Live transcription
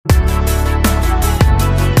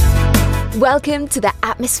Welcome to the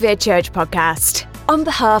Atmosphere Church podcast. On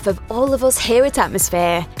behalf of all of us here at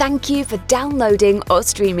Atmosphere, thank you for downloading or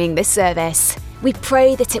streaming this service. We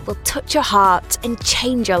pray that it will touch your heart and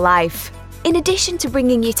change your life. In addition to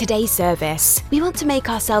bringing you today's service, we want to make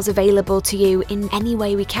ourselves available to you in any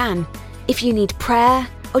way we can. If you need prayer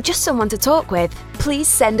or just someone to talk with, please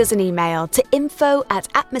send us an email to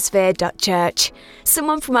info@atmosphere.church.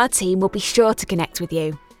 Someone from our team will be sure to connect with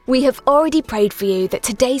you. We have already prayed for you that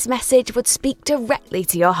today's message would speak directly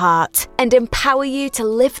to your heart and empower you to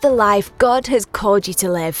live the life God has called you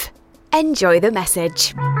to live. Enjoy the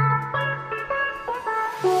message.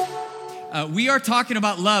 We are talking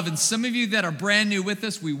about love, and some of you that are brand new with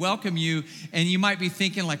us, we welcome you, and you might be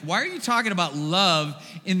thinking, like, why are you talking about love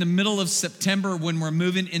in the middle of September when we're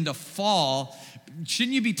moving into fall?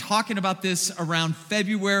 Shouldn't you be talking about this around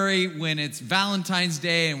February when it's Valentine's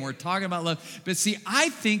Day and we're talking about love? But see, I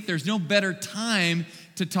think there's no better time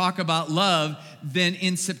to talk about love than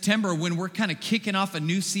in September when we're kind of kicking off a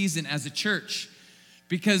new season as a church.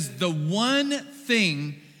 Because the one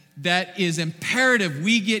thing that is imperative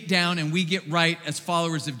we get down and we get right as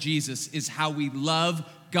followers of Jesus is how we love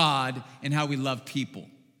God and how we love people.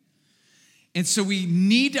 And so we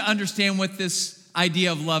need to understand what this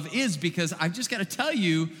idea of love is, because I've just got to tell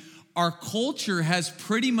you, our culture has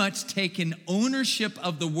pretty much taken ownership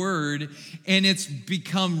of the word and it's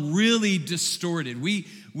become really distorted. We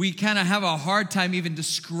kind of have a hard time even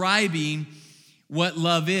describing what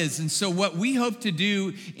love is. And so what we hope to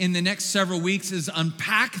do in the next several weeks is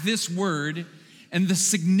unpack this word and the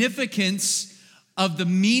significance of the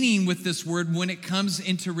meaning with this word when it comes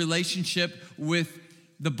into relationship with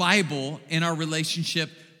the Bible and our relationship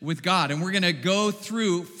with God. And we're going to go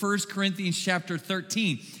through 1 Corinthians chapter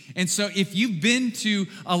 13. And so if you've been to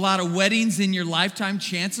a lot of weddings in your lifetime,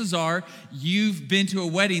 chances are you've been to a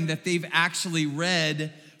wedding that they've actually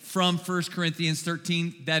read from 1 Corinthians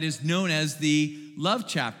 13 that is known as the love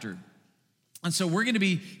chapter. And so we're going to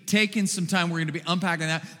be taking some time. We're going to be unpacking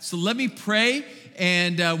that. So let me pray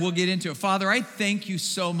and we'll get into it. Father, I thank you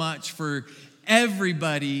so much for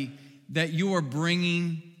everybody that you are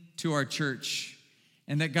bringing to our church.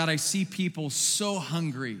 And that, God, I see people so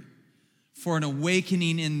hungry for an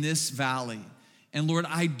awakening in this valley. And Lord,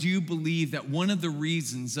 I do believe that one of the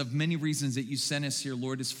reasons, of many reasons that you sent us here,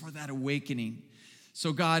 Lord, is for that awakening.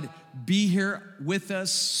 So God, be here with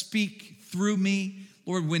us, speak through me.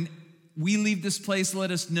 Lord, when we leave this place,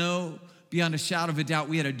 let us know beyond a shadow of a doubt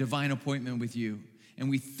we had a divine appointment with you. And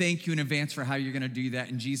we thank you in advance for how you're going to do that.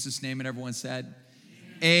 In Jesus' name, and everyone said,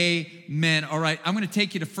 Amen. All right, I'm going to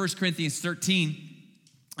take you to 1 Corinthians 13.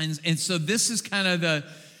 And so this is kind of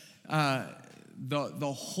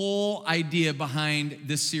the whole idea behind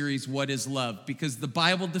this series, What is Love? Because the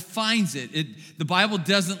Bible defines it. The Bible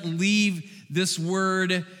doesn't leave this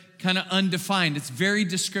word kind of undefined. It's very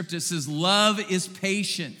descriptive. It says love is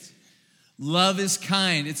patient. Love is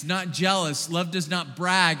kind. It's not jealous. Love does not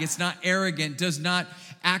brag. It's not arrogant. Does not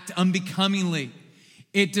act unbecomingly.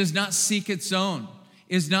 It does not seek its own.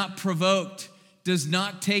 Is not provoked. Does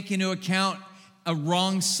not take into account a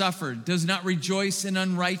wrong suffered, does not rejoice in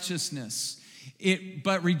unrighteousness,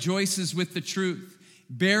 but rejoices with the truth,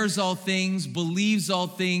 bears all things, believes all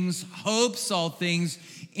things, hopes all things,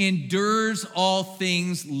 endures all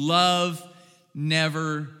things. Love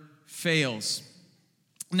never fails.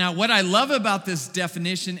 Now, what I love about this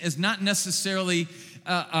definition is not necessarily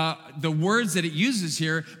the words that it uses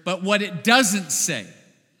here, but what it doesn't say.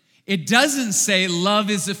 It doesn't say love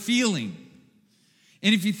is a feeling.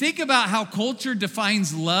 And if you think about how culture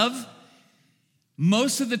defines love,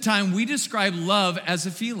 most of the time we describe love as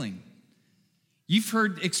a feeling. You've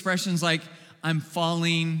heard expressions like, I'm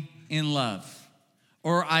falling in love,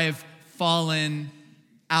 or I've fallen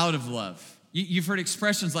out of love. You've heard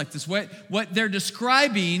expressions like this. What they're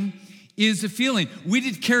describing is a feeling. We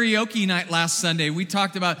did karaoke night last Sunday. We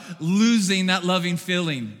talked about losing that loving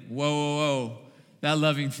feeling. Whoa, that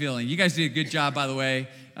loving feeling. You guys did a good job, by the way.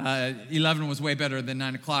 11 was way better than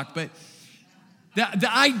 9 o'clock. But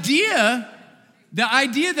the idea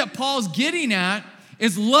that Paul's getting at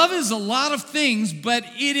is love is a lot of things, but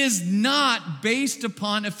it is not based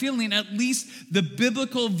upon a feeling, at least the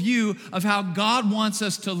biblical view of how God wants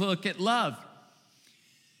us to look at love.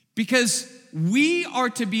 Because we are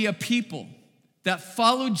to be a people that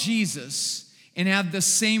follow Jesus and have the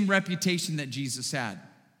same reputation that Jesus had.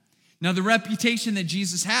 Now, the reputation that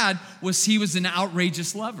Jesus had was he was an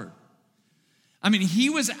outrageous lover. I mean, he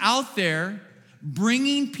was out there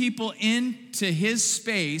bringing people into his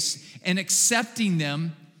space and accepting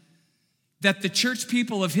them that the church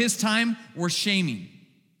people of his time were shaming.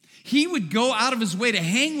 He would go out of his way to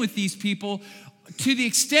hang with these people to the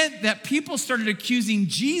extent that people started accusing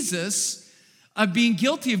Jesus of being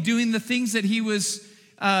guilty of doing the things that he was,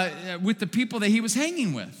 with the people that he was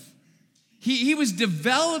hanging with. He was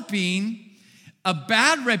developing a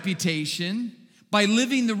bad reputation by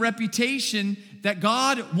living the reputation that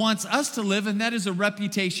God wants us to live, and that is a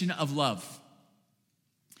reputation of love.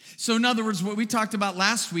 So in other words, what we talked about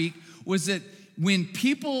last week was that when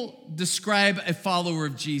people describe a follower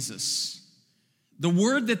of Jesus, the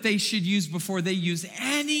word that they should use before they use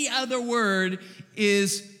any other word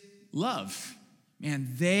is love. Man,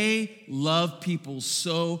 they love people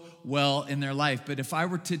so well in their life. But if I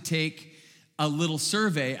were to take a little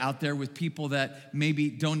survey out there with people that maybe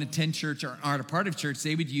don't attend church or aren't a part of church,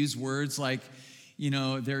 they would use words like,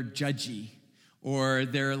 they're judgy, or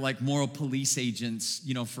they're like moral police agents,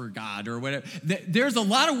 for God or whatever. There's a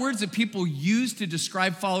lot of words that people use to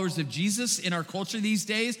describe followers of Jesus in our culture these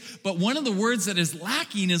days, but one of the words that is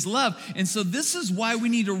lacking is love. And so this is why we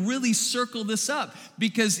need to really circle this up,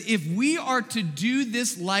 because if we are to do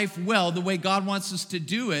this life well, the way God wants us to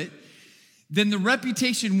do it, then the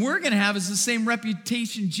reputation we're going to have is the same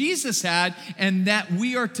reputation Jesus had, and that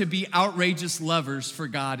we are to be outrageous lovers for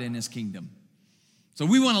God and his kingdom. So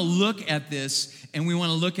we want to look at this, and we want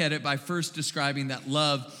to look at it by first describing that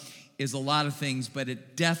love is a lot of things, but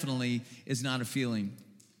it definitely is not a feeling.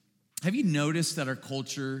 Have you noticed that our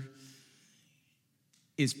culture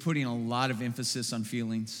is putting a lot of emphasis on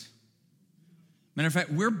feelings? Matter of fact,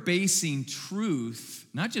 we're basing truth,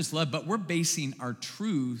 not just love, but we're basing our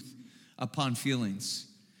truth upon feelings.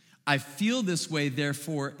 I feel this way,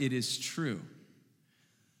 therefore it is true.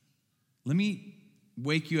 Let me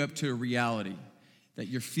wake you up to a reality that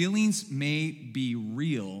your feelings may be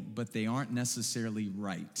real, but they aren't necessarily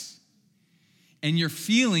right. And your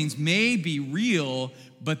feelings may be real,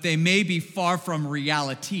 but they may be far from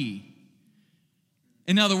reality.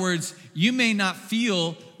 In other words, you may not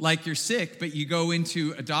feel like you're sick, but you go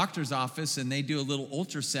into a doctor's office and they do a little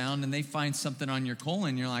ultrasound and they find something on your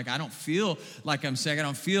colon. You're like, I don't feel like I'm sick. I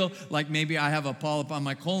don't feel like maybe I have a polyp on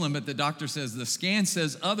my colon, but the doctor says, the scan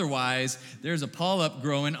says otherwise. There's a polyp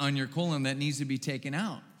growing on your colon that needs to be taken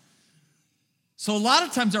out. So a lot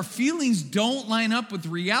of times our feelings don't line up with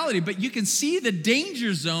reality, but you can see the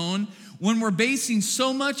danger zone when we're basing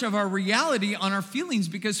so much of our reality on our feelings,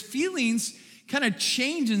 because feelings kind of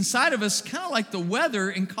change inside of us, kind of like the weather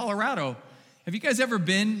in Colorado. Have you guys ever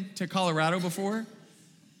been to Colorado before?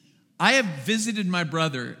 I have visited my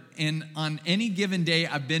brother, and on any given day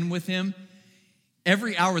I've been with him,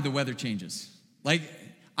 every hour the weather changes. Like,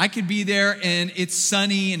 I could be there and it's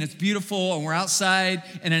sunny and it's beautiful and we're outside,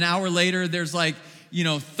 and an hour later there's like,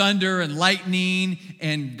 thunder and lightning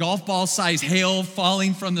and golf ball size hail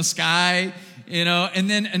falling from the sky. And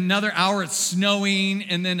then another hour it's snowing,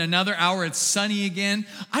 and then another hour it's sunny again.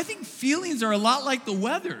 I think feelings are a lot like the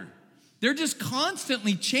weather. They're just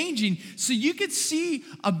constantly changing. So you could see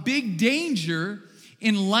a big danger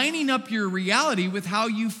in lining up your reality with how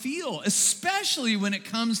you feel, especially when it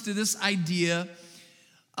comes to this idea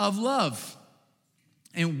of love.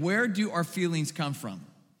 And where do our feelings come from?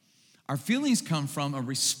 Our feelings come from a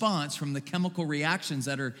response from the chemical reactions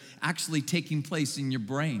that are actually taking place in your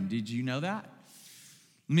brain. Did you know that?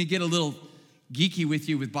 Let me get a little geeky with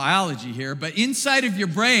you with biology here, but inside of your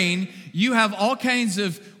brain, you have all kinds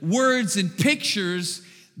of words and pictures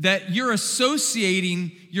that you're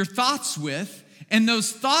associating your thoughts with, and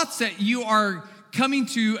those thoughts that you are coming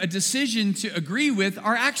to a decision to agree with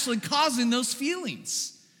are actually causing those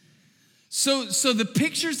feelings. So the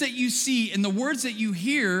pictures that you see and the words that you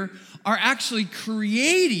hear are actually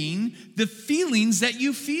creating the feelings that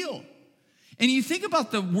you feel. And you think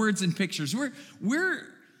about the words and pictures. We're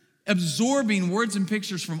absorbing words and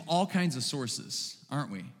pictures from all kinds of sources,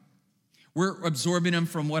 aren't we? We're absorbing them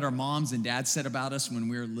from what our moms and dads said about us when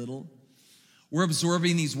we were little. We're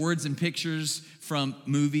absorbing these words and pictures from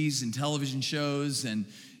movies and television shows and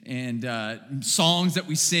songs that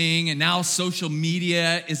we sing, and now social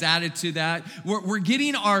media is added to that. We're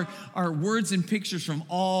getting our words and pictures from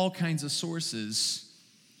all kinds of sources.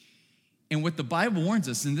 And what the Bible warns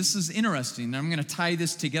us, and this is interesting, and I'm going to tie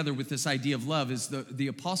this together with this idea of love, is the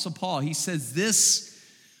Apostle Paul. He says this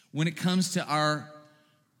when it comes to our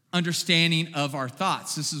understanding of our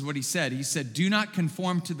thoughts. This is what he said. He said, do not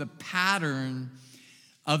conform to the pattern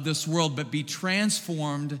of this world, but be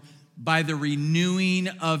transformed by the renewing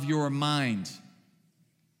of your mind.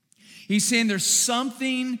 He's saying there's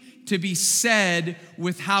something to be said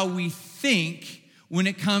with how we think when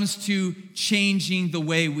it comes to changing the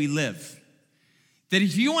way we live. That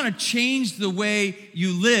if you want to change the way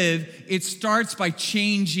you live, it starts by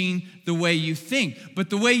changing the way you think. But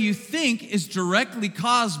the way you think is directly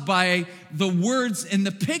caused by the words and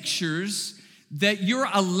the pictures that you're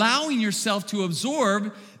allowing yourself to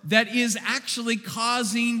absorb that is actually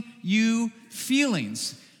causing you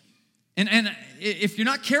feelings. And if you're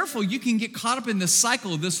not careful, you can get caught up in this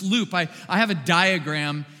cycle, this loop. I have a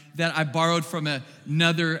diagram that I borrowed from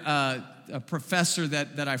another a professor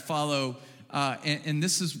that I follow, and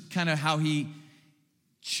this is kind of how he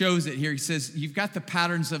shows it here. He says, you've got the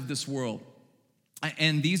patterns of this world,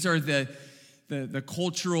 and these are the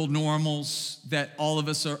cultural normals that all of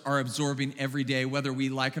us are absorbing every day, whether we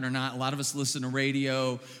like it or not. A lot of us listen to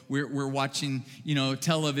radio. We're watching,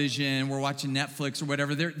 television. We're watching Netflix or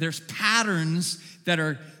whatever. There's patterns that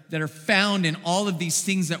are found in all of these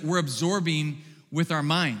things that we're absorbing with our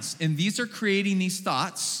minds, and these are creating these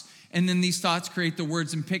thoughts. And then these thoughts create the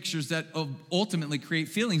words and pictures that ultimately create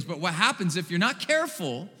feelings. But what happens if you're not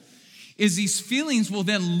careful is these feelings will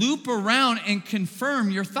then loop around and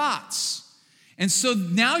confirm your thoughts. And so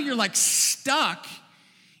now you're like stuck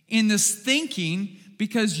in this thinking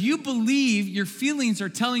because you believe your feelings are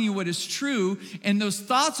telling you what is true, and those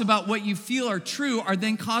thoughts about what you feel are true are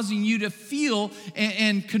then causing you to feel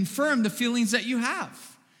and confirm the feelings that you have.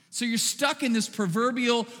 So you're stuck in this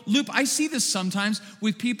proverbial loop. I see this sometimes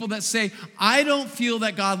with people that say, I don't feel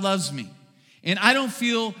that God loves me, and I don't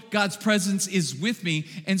feel God's presence is with me,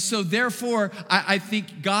 and so therefore I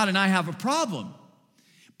think God and I have a problem.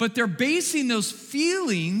 But they're basing those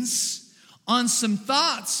feelings on some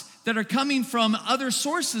thoughts that are coming from other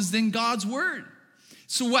sources than God's word.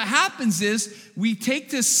 So what happens is we take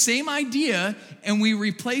this same idea and we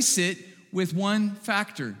replace it with one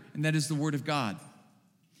factor, and that is the word of God.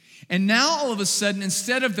 And now all of a sudden,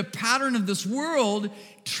 instead of the pattern of this world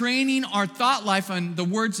training our thought life on the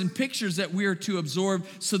words and pictures that we are to absorb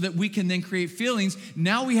so that we can then create feelings,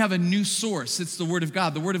 now we have a new source. It's the Word of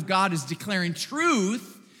God. The Word of God is declaring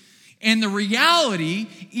truth and the reality,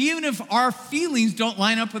 even if our feelings don't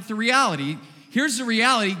line up with the reality. Here's the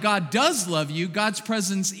reality. God does love you. God's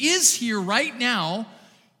presence is here right now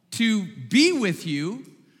to be with you,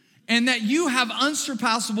 and that you have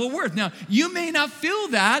unsurpassable worth. Now, you may not feel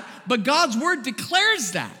that, but God's word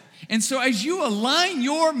declares that. And so as you align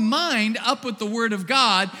your mind up with the word of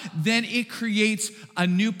God, then it creates a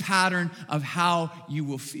new pattern of how you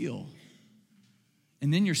will feel.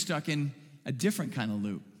 And then you're stuck in a different kind of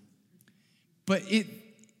loop. But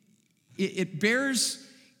it bears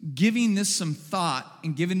giving this some thought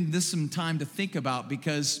and giving this some time to think about,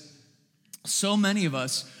 because so many of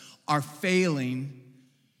us are failing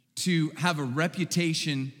to have a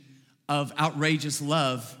reputation of outrageous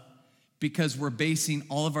love because we're basing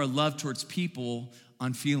all of our love towards people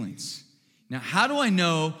on feelings. Now, how do I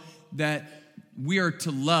know that we are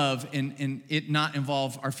to love and it not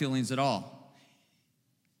involve our feelings at all?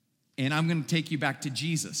 And I'm going to take you back to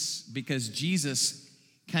Jesus, because Jesus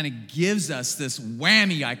kind of gives us this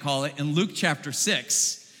whammy, I call it, in Luke chapter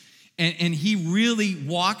 6. And he really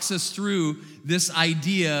walks us through this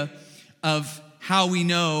idea of how we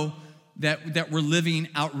know that we're living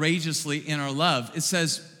outrageously in our love. It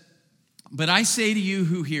says, but I say to you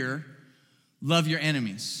who hear, love your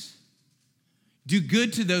enemies. Do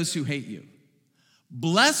good to those who hate you.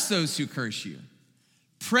 Bless those who curse you.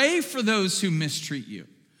 Pray for those who mistreat you.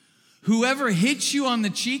 Whoever hits you on the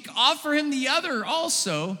cheek, offer him the other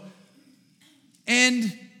also.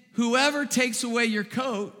 And whoever takes away your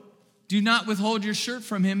coat, do not withhold your shirt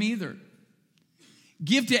from him either.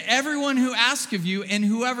 Give to everyone who asks of you, and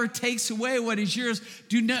whoever takes away what is yours,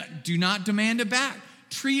 do not demand it back.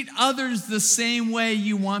 Treat others the same way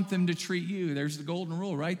you want them to treat you. There's the golden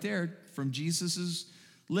rule right there from Jesus'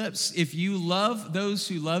 lips. If you love those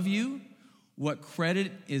who love you, what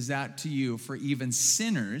credit is that to you? For even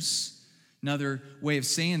sinners, another way of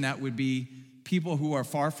saying that would be people who are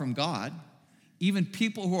far from God. Even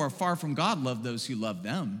people who are far from God love those who love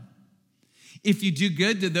them. If you do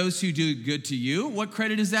good to those who do good to you, what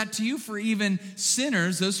credit is that to you? For even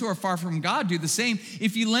sinners, those who are far from God, do the same.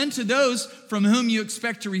 If you lend to those from whom you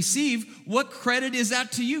expect to receive, what credit is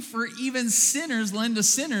that to you? For even sinners lend to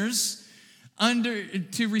sinners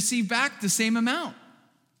to receive back the same amount.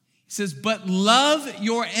 He says, but love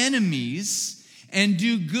your enemies and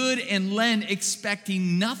do good and lend,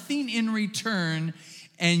 expecting nothing in return,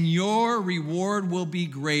 and your reward will be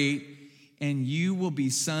great, and you will be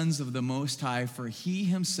sons of the Most High, for he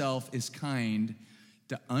himself is kind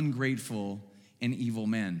to ungrateful and evil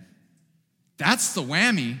men. That's the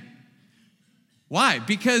whammy. Why?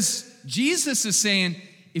 Because Jesus is saying,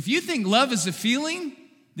 if you think love is a feeling,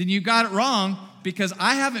 then you got it wrong, because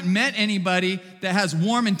I haven't met anybody that has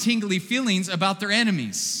warm and tingly feelings about their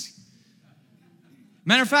enemies.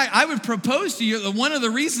 Matter of fact, I would propose to you that one of the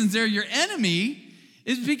reasons they're your enemy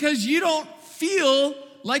is because you don't feel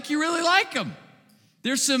like you really like them.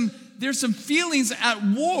 There's some feelings at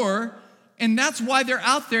war, and that's why they're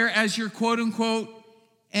out there as your quote-unquote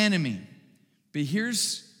enemy. But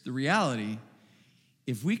here's the reality.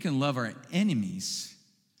 If we can love our enemies,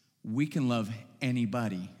 we can love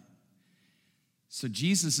anybody. So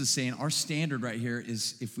Jesus is saying our standard right here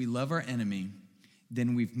is if we love our enemy,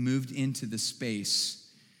 then we've moved into the space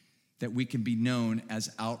that we can be known as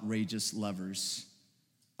outrageous lovers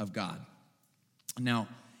of God. Now,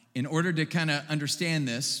 in order to kind of understand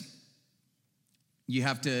this, you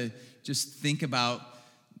have to just think about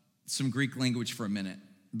some Greek language for a minute,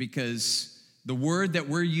 because the word that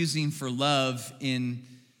we're using for love in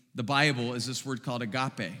the Bible is this word called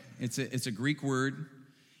agape. It's a Greek word,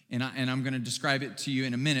 and I'm going to describe it to you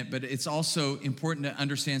in a minute, but it's also important to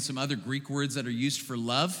understand some other Greek words that are used for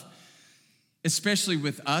love, especially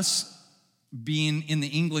with us being in the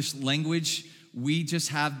English language. We just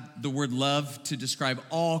have the word love to describe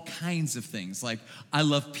all kinds of things. Like, I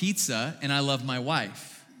love pizza and I love my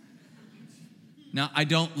wife. Now, I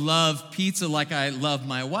don't love pizza like I love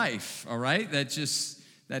my wife, all right?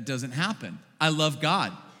 That doesn't happen. I love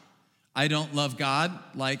God. I don't love God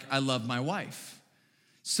like I love my wife.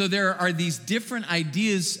 So there are these different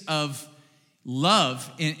ideas of love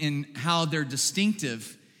in how they're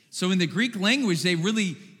distinctive. So in the Greek language, they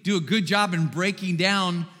really do a good job in breaking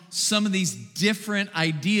down some of these different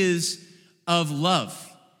ideas of love.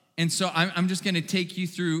 And so I'm just going to take you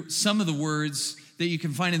through some of the words that you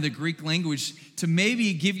can find in the Greek language to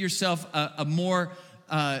maybe give yourself a more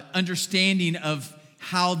understanding of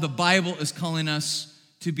how the Bible is calling us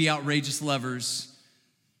to be outrageous lovers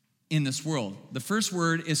in this world. The first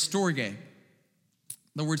word is storge.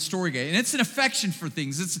 The word storge, and it's an affection for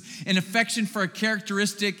things. It's an affection for a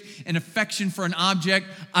characteristic, an affection for an object.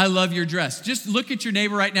 I love your dress. Just look at your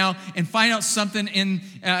neighbor right now and find out something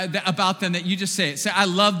about them that you just say. Say, I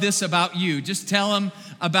love this about you. Just tell them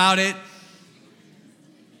about it.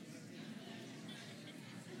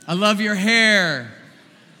 I love your hair.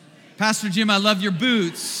 Pastor Jim, I love your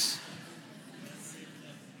boots.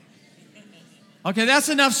 Okay, that's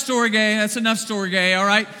enough storge. That's enough storge, all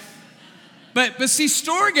right? But see,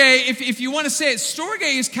 storge, if you want to say it, storge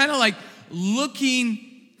is kind of like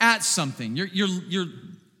looking at something.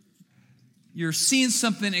 You're seeing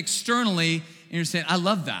something externally, and you're saying, I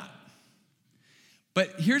love that.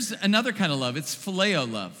 But here's another kind of love. It's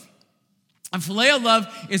phileo love. And phileo love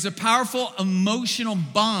is a powerful emotional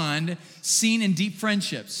bond seen in deep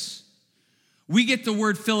friendships. We get the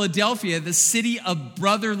word Philadelphia, the city of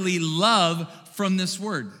brotherly love, from this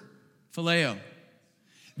word, phileo.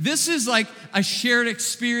 This is like a shared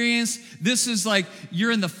experience. This is like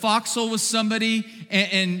you're in the foxhole with somebody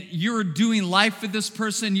and you're doing life with this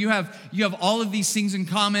person. You have all of these things in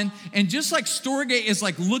common. And just like storge is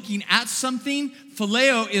like looking at something,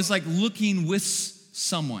 phileo is like looking with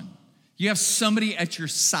someone. You have somebody at your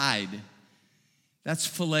side. That's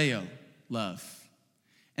phileo love.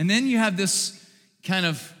 And then you have this kind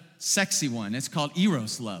of sexy one. It's called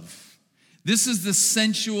eros love. This is the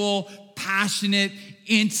sensual, passionate,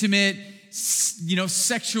 intimate,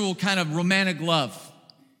 sexual kind of romantic love.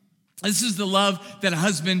 This is the love that a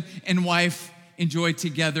husband and wife enjoy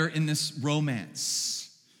together in this romance.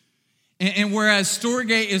 And whereas storge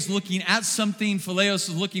is looking at something, phileos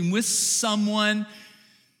is looking with someone,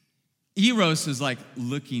 eros is like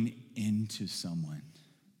looking into someone.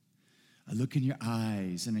 I look in your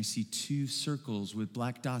eyes and I see two circles with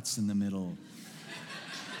black dots in the middle.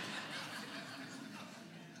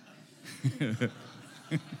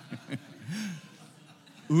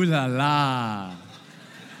 Ooh la la.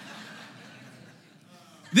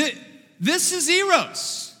 This is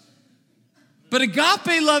eros. But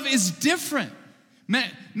agape love is different.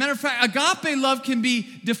 Matter of fact, agape love can be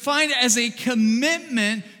defined as a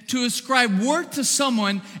commitment to ascribe worth to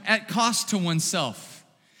someone at cost to oneself.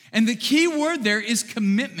 And the key word there is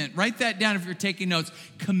commitment. Write that down if you're taking notes.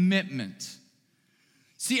 Commitment.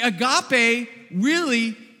 See, agape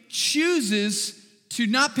really chooses to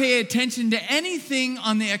not pay attention to anything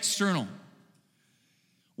on the external.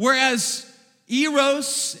 Whereas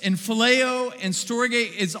eros and phileo and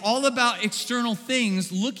storge is all about external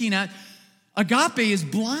things looking at, agape is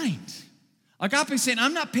blind. Agape is saying,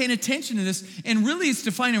 I'm not paying attention to this. And really it's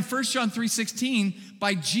defined in 1 John 3:16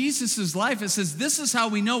 by Jesus' life. It says, this is how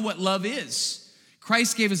we know what love is.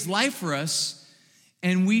 Christ gave his life for us,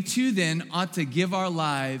 and we too then ought to give our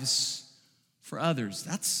lives for others.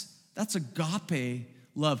 That's agape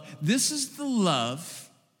love. This is the love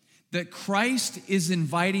that Christ is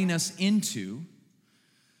inviting us into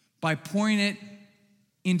by pouring it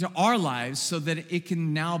into our lives so that it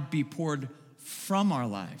can now be poured from our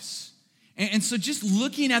lives. And so just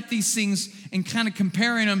looking at these things and kind of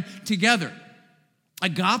comparing them together.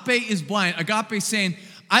 Agape is blind. Agape saying,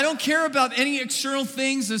 I don't care about any external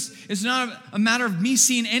things. It's not a matter of me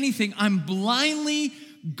seeing anything. I'm blindly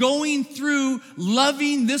going through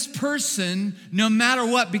loving this person no matter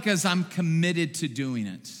what because I'm committed to doing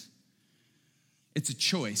it. It's a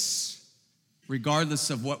choice, regardless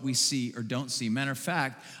of what we see or don't see. Matter of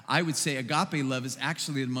fact, I would say agape love is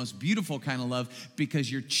actually the most beautiful kind of love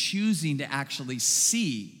because you're choosing to actually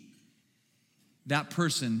see that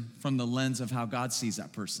person from the lens of how God sees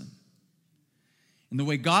that person. And the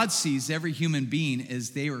way God sees every human being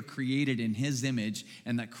is they were created in his image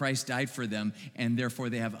and that Christ died for them, and therefore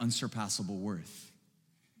they have unsurpassable worth.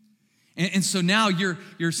 And so now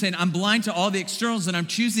you're saying, I'm blind to all the externals and I'm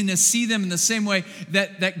choosing to see them in the same way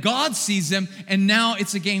that God sees them, and now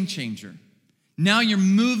it's a game changer. Now you're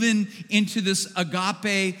moving into this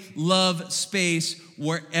agape love space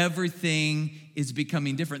where everything is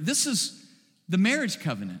becoming different. This is the marriage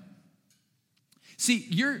covenant. See,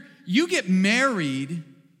 you get married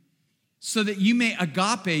so that you may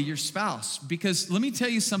agape your spouse. Because let me tell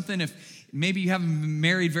you something, if maybe you haven't been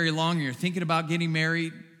married very long or you're thinking about getting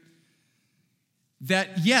married, that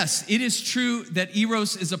yes, it is true that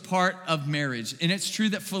eros is a part of marriage. And it's true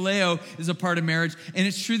that phileo is a part of marriage. And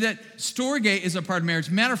it's true that storge is a part of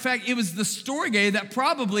marriage. Matter of fact, it was the storge that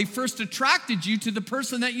probably first attracted you to the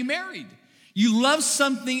person that you married. You love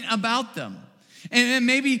something about them. And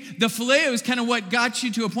maybe the phileo is kind of what got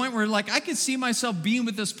you to a point where, like, I could see myself being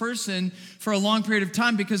with this person for a long period of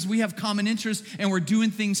time because we have common interests and we're doing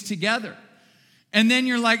things together. And then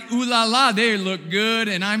you're like, ooh la la, they look good,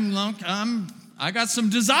 and I got some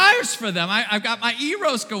desires for them. I've got my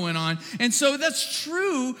eros going on. And so that's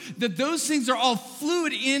true that those things are all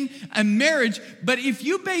fluid in a marriage. But if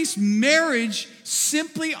you base marriage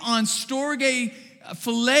simply on storge,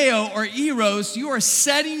 phileo, or eros, you are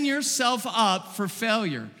setting yourself up for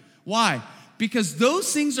failure. Why? Because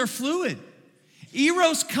those things are fluid.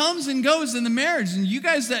 Eros comes and goes in the marriage. And you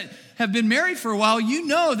guys that have been married for a while, you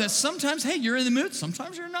know that sometimes, hey, you're in the mood.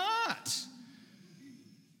 Sometimes you're not.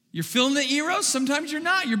 You're feeling the eros. Sometimes you're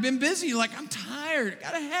not. You've been busy. You're like, I'm tired.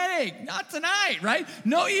 Got a headache. Not tonight, right?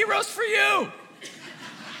 No eros for you.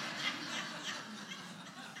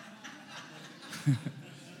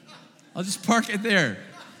 I'll just park it there.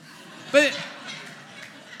 But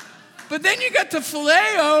then you got the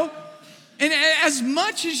phileo, and as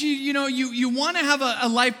much as you want to have a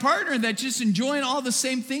life partner that's just enjoying all the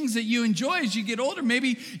same things that you enjoy as you get older,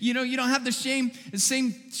 maybe you don't have the same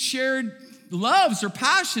shared loves or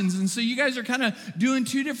passions, and so you guys are kind of doing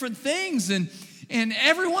two different things, and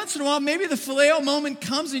every once in a while, maybe the phileo moment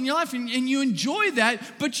comes in your life and you enjoy that,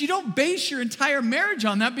 but you don't base your entire marriage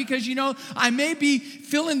on that because, I may be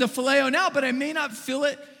feeling the phileo now, but I may not feel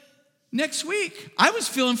it next week. I was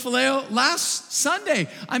feeling phileo last Sunday.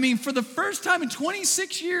 I mean, for the first time in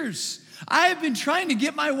 26 years, I have been trying to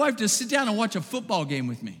get my wife to sit down and watch a football game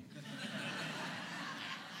with me.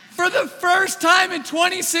 For the first time in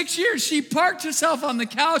 26 years, she parked herself on the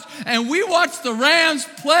couch and we watched the Rams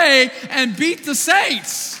play and beat the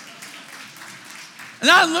Saints. And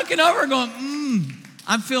I'm looking over going,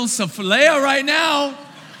 I'm feeling some phileo right now.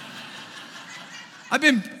 I've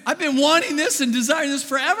been wanting this and desiring this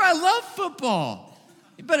forever. I love football.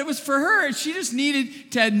 But it was for her. She just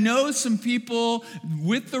needed to know some people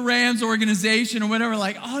with the Rams organization or whatever,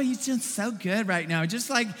 like, oh, he's doing so good right now.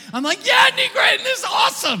 Just like, I'm like, yeah, great, this is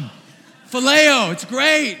awesome. Phileo, it's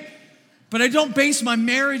great. But I don't base my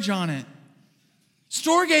marriage on it.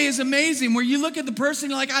 Storge is amazing, where you look at the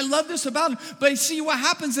person, you're like, I love this about them. But see, what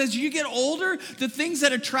happens as you get older, the things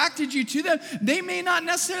that attracted you to them, they may not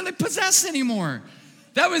necessarily possess anymore.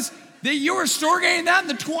 You were storgeing that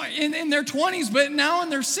in their 20s, but now in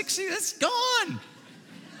their 60s, it's gone.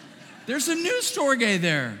 There's a new storge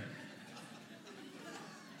there.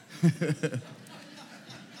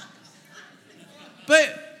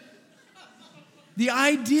 But the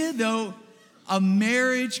idea, though, a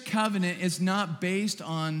marriage covenant is not based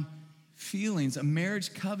on feelings. A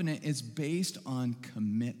marriage covenant is based on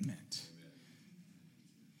commitment.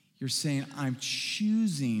 You're saying, I'm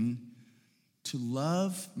choosing to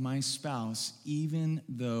love my spouse even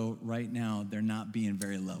though right now they're not being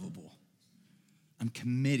very lovable. I'm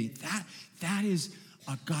committing. That is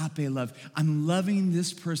agape love. I'm loving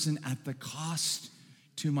this person at the cost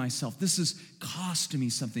to myself. This is costing me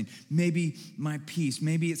something. Maybe my peace.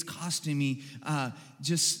 Maybe it's costing me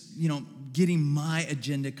just getting my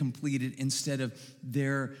agenda completed instead of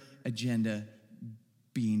their agenda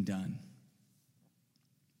being done.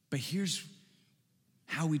 But here's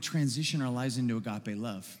how we transition our lives into agape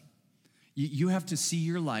love. You have to see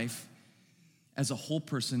your life as a whole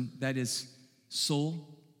person that is soul,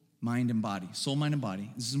 mind, and body. Soul, mind, and body.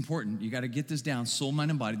 This is important. You got to get this down. Soul, mind,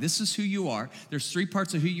 and body. This is who you are. There's three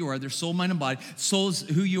parts of who you are. There's soul, mind, and body. Soul is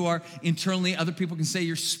who you are internally. Other people can say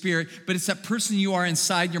your spirit, but it's that person you are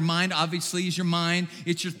inside. Your mind, obviously, is your mind.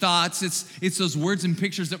 It's your thoughts. It's those words and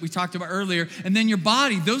pictures that we talked about earlier. And then your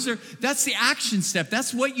body. That's the action step.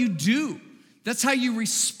 That's what you do. That's how you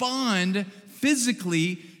respond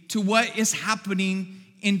physically to what is happening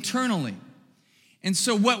internally. And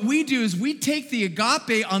so what we do is we take the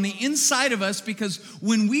agape on the inside of us, because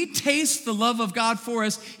when we taste the love of God for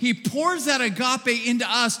us, he pours that agape into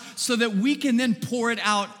us so that we can then pour it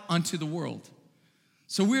out onto the world.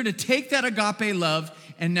 So we're to take that agape love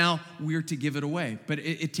and now we're to give it away. But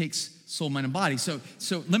it takes soul, mind, and body. So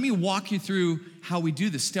let me walk you through how we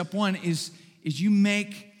do this. Step one is you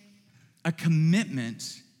make a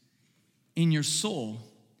commitment in your soul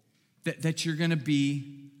that you're going to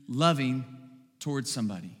be loving towards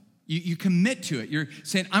somebody. You commit to it. You're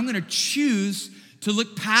saying, I'm going to choose to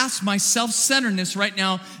look past my self-centeredness right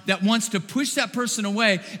now that wants to push that person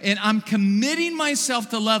away, and I'm committing myself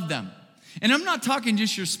to love them. And I'm not talking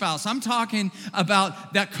just your spouse. I'm talking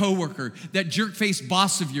about that coworker, that jerk-faced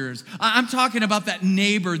boss of yours. I'm talking about that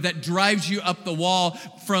neighbor that drives you up the wall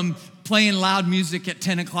from playing loud music at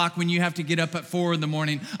 10 o'clock when you have to get up at 4 in the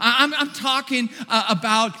morning. I'm talking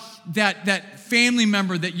about that family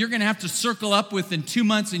member that you're going to have to circle up with in 2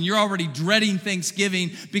 months, and you're already dreading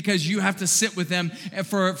Thanksgiving because you have to sit with them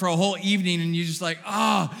for a whole evening, and you're just like,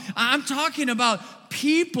 oh. I'm talking about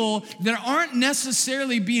people that aren't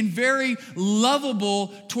necessarily being very lovable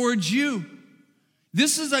towards you.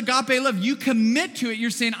 This is agape love. You commit to it. You're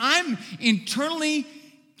saying, I'm internally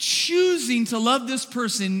choosing to love this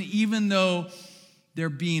person even though they're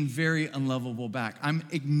being very unlovable back. I'm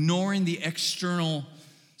ignoring the external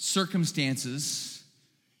circumstances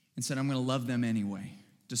and said, I'm going to love them anyway,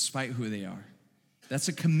 despite who they are. That's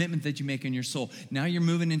a commitment that you make in your soul. Now you're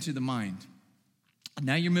moving into the mind.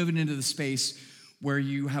 Now you're moving into the space where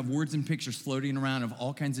you have words and pictures floating around of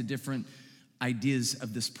all kinds of different ideas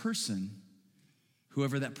of this person,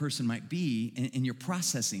 whoever that person might be, and you're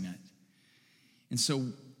processing it. And so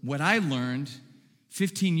what I learned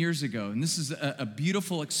 15 years ago, and this is a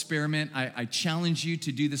beautiful experiment. I challenge you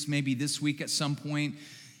to do this maybe this week at some point.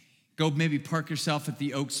 Go maybe park yourself at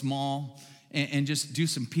the Oaks Mall and just do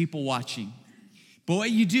some people watching. But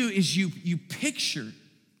what you do is you picture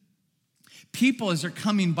people as they're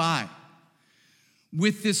coming by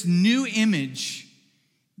with this new image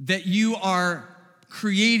that you are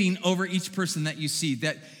creating over each person that you see.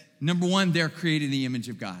 That, number one, they're creating the image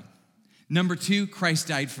of God. Number two, Christ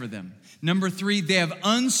died for them. Number three, they have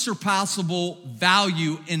unsurpassable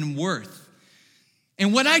value and worth.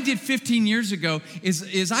 And what I did 15 years ago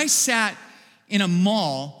is I sat in a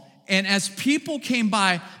mall, and as people came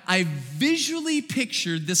by, I visually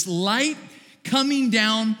pictured this light coming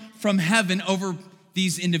down from heaven over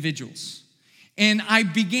these individuals. And I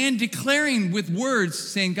began declaring with words,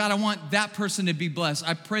 saying, God, I want that person to be blessed.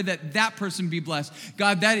 I pray that that person be blessed.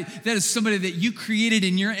 God, that is somebody that you created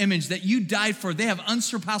in your image, that you died for. They have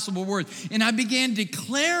unsurpassable worth. And I began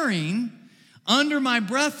declaring under my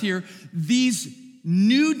breath here these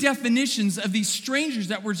new definitions of these strangers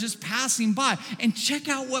that were just passing by. And check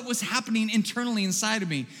out what was happening internally inside of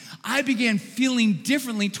me. I began feeling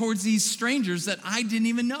differently towards these strangers that I didn't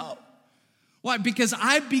even know. Why? Because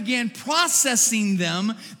I began processing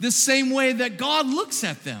them the same way that God looks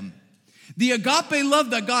at them. The agape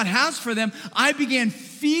love that God has for them, I began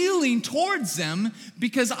feeling towards them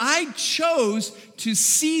because I chose to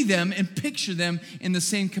see them and picture them in the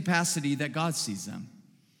same capacity that God sees them.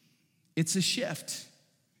 It's a shift.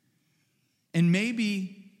 And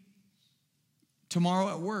maybe tomorrow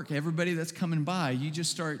at work, everybody that's coming by, you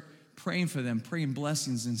just start praying for them, praying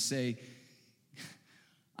blessings, and say,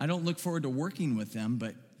 I don't look forward to working with them,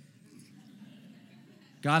 but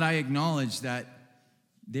God, I acknowledge that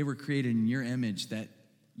they were created in your image, that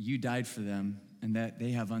you died for them, and that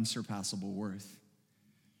they have unsurpassable worth.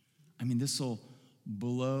 I mean, this will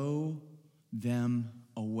blow them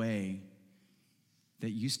away, that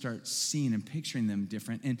you start seeing and picturing them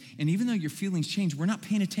different. And even though your feelings change, we're not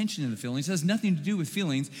paying attention to the feelings. It has nothing to do with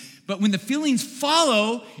feelings. But when the feelings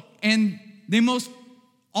follow, and they most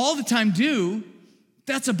all the time do,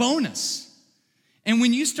 that's a bonus. And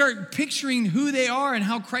when you start picturing who they are and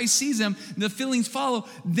how Christ sees them, the feelings follow,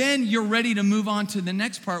 then you're ready to move on to the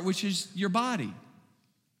next part, which is your body.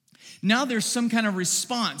 Now there's some kind of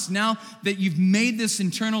response. Now that you've made this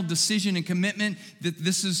internal decision and commitment that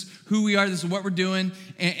this is who we are, this is what we're doing,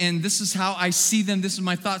 and this is how I see them, this is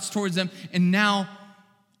my thoughts towards them, and now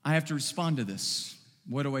I have to respond to this.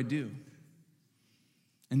 What do I do?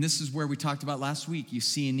 And this is where we talked about last week. You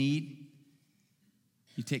see a need,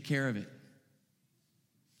 you take care of it.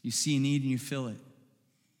 You see a need and you fill it.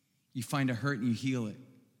 You find a hurt and you heal it,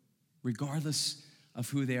 regardless of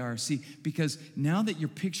who they are. See, because now that you're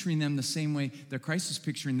picturing them the same way that Christ is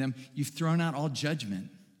picturing them, you've thrown out all judgment.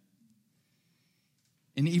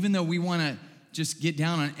 And even though we want to just get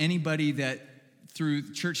down on anybody that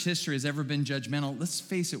through church history has ever been judgmental, let's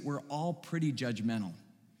face it, we're all pretty judgmental.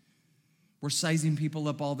 We're sizing people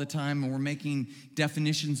up all the time, and we're making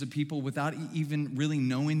definitions of people without even really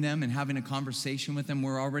knowing them and having a conversation with them.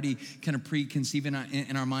 We're already kind of preconceiving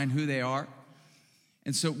in our mind who they are.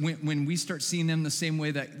 And so when we start seeing them the same way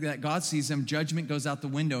that God sees them, judgment goes out the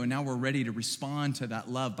window, and now we're ready to respond to that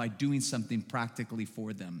love by doing something practically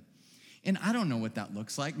for them. And I don't know what that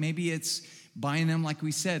looks like. Maybe it's buying them, like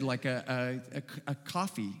we said, like a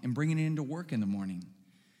coffee and bringing it into work in the morning.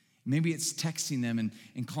 Maybe it's texting them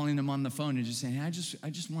and calling them on the phone and just saying, hey, I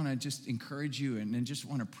just want to just encourage you and just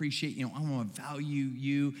want to appreciate you. I want to value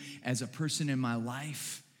you as a person in my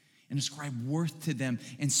life and ascribe worth to them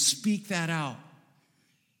and speak that out.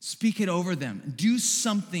 Speak it over them. Do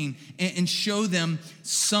something and show them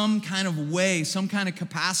some kind of way, some kind of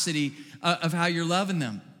capacity of how you're loving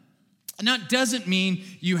them. Now, it doesn't mean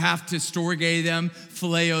you have to storge them,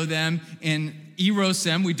 phileo them, and eros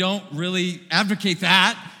them. We don't really advocate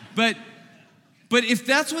that. But if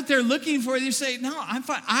that's what they're looking for, you say, no, I'm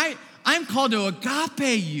fine. I'm called to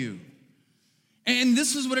agape you. And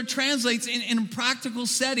this is what it translates in a practical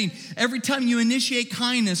setting. Every time you initiate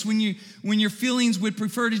kindness, when your feelings would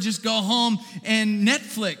prefer to just go home and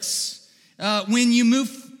Netflix, when you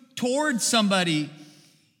move towards somebody,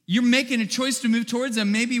 you're making a choice to move towards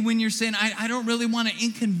them. Maybe when you're saying, I don't really want to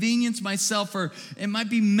inconvenience myself, or it might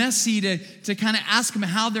be messy to kind of ask them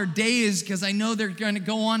how their day is, because I know they're going to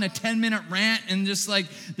go on a 10-minute rant and just like,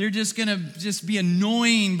 they're just going to just be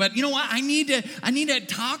annoying. But you know what? I need to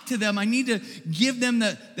talk to them. I need to give them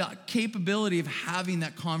the capability of having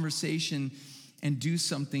that conversation and do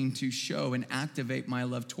something to show and activate my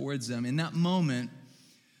love towards them. In that moment,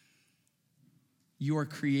 you are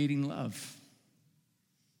creating love.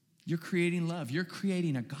 You're creating love. You're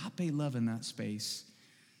creating agape love in that space.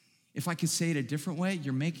 If I could say it a different way,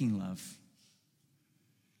 you're making love.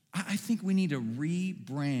 I think we need to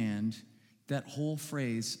rebrand that whole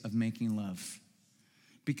phrase of making love.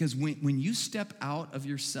 Because when you step out of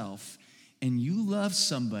yourself and you love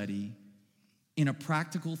somebody in a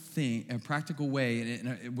practical thing, a practical way,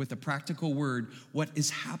 with a practical word, what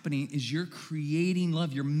is happening is you're creating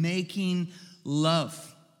love. You're making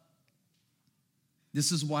love.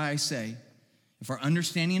 This is why I say, if our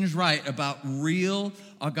understanding is right about real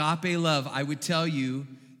agape love, I would tell you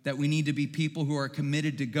that we need to be people who are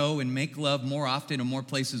committed to go and make love more often in more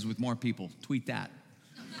places with more people. Tweet that.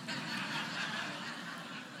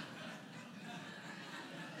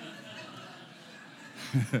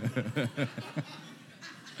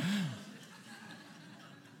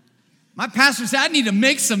 My pastor said, I need to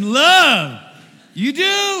make some love. You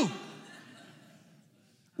do.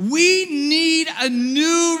 We need a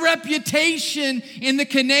new reputation in the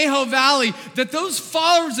Conejo Valley, that those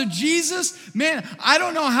followers of Jesus, man, I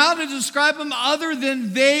don't know how to describe them other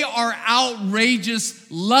than they are outrageous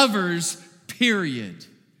lovers, period.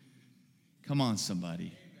 Come on,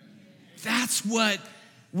 somebody. That's what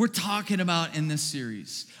we're talking about in this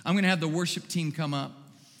series. I'm going to have the worship team come up.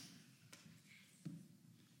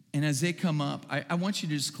 And as they come up, I want you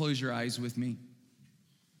to just close your eyes with me.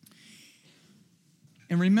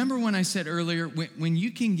 And remember when I said earlier, when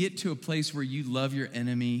you can get to a place where you love your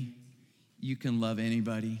enemy, you can love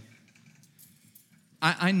anybody.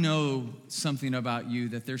 I know something about you,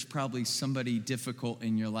 that there's probably somebody difficult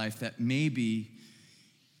in your life that maybe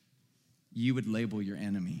you would label your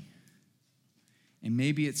enemy. And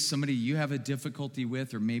maybe it's somebody you have a difficulty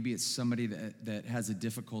with, or maybe it's somebody that has a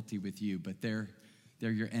difficulty with you, but they're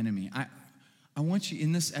your enemy. I want you,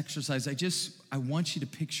 in this exercise, I want you to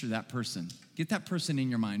picture that person. Get that person in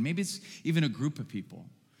your mind. Maybe it's even a group of people.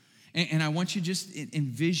 And I want you to just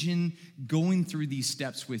envision going through these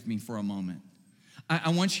steps with me for a moment.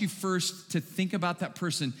 I want you first to think about that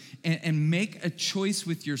person and make a choice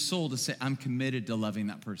with your soul to say, I'm committed to loving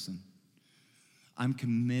that person. I'm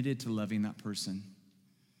committed to loving that person.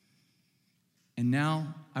 And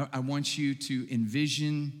now I want you to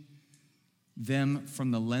envision them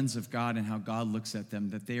from the lens of God and how God looks at them,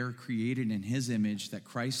 that they are created in His image, that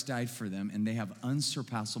Christ died for them, and they have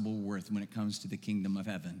unsurpassable worth when it comes to the kingdom of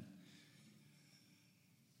heaven.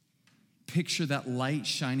 Picture that light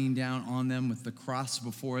shining down on them with the cross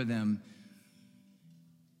before them.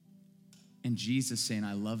 And Jesus saying,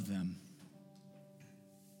 I love them.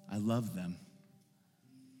 I love them.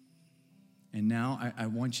 And now I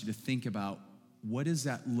want you to think about, what does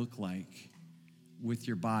that look like with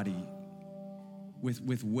your body?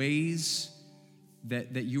 With ways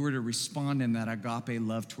that you are to respond in that agape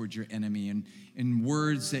love towards your enemy, and in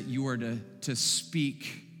words that you are to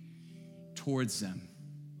speak towards them.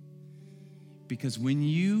 Because when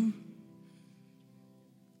you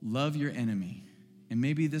love your enemy, and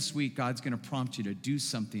maybe this week God's gonna prompt you to do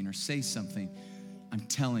something or say something, I'm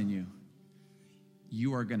telling you,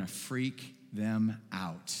 you are gonna freak them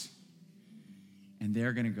out. And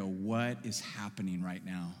they're gonna go, what is happening right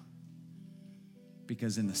now?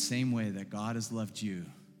 Because in the same way that God has loved you,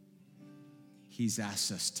 he's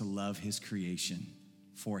asked us to love his creation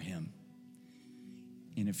for him.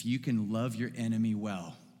 And if you can love your enemy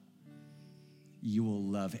well, you will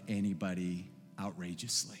love anybody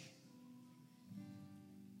outrageously.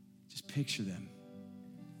 Just picture them.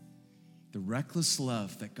 The reckless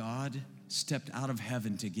love that God stepped out of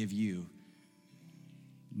heaven to give you.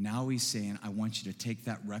 Now he's saying, I want you to take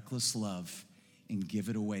that reckless love and give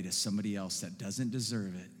it away to somebody else that doesn't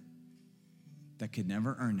deserve it, that could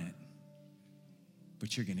never earn it,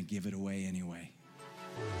 but you're gonna give it away anyway.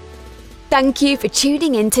 Thank you for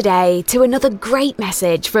tuning in today to another great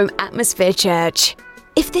message from Atmosphere Church.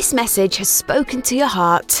 If this message has spoken to your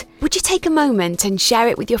heart, would you take a moment and share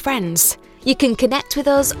it with your friends? You can connect with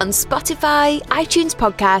us on Spotify, iTunes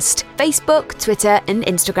Podcast, Facebook, Twitter, and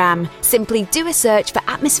Instagram. Simply do a search for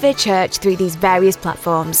Atmosphere Church through these various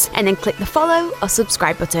platforms and then click the follow or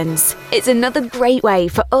subscribe buttons. It's another great way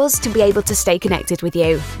for us to be able to stay connected with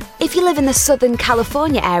you. If you live in the Southern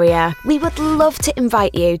California area, we would love to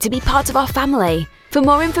invite you to be part of our family. For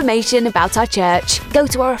more information about our church, go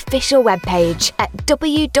to our official webpage at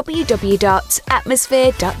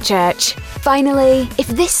www.atmosphere.church. Finally, if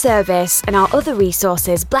this service and our other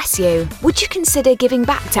resources bless you, would you consider giving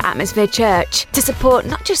back to Atmosphere Church to support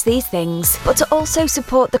not just these things, but to also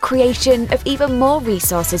support the creation of even more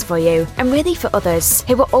resources for you, and really for others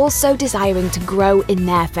who are also desiring to grow in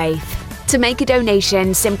their faith? To make a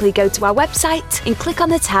donation, simply go to our website and click on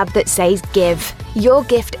the tab that says Give. Your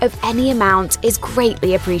gift of any amount is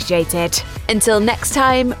greatly appreciated. Until next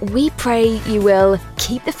time, we pray you will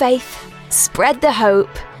keep the faith, spread the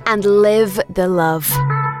hope, and live the love.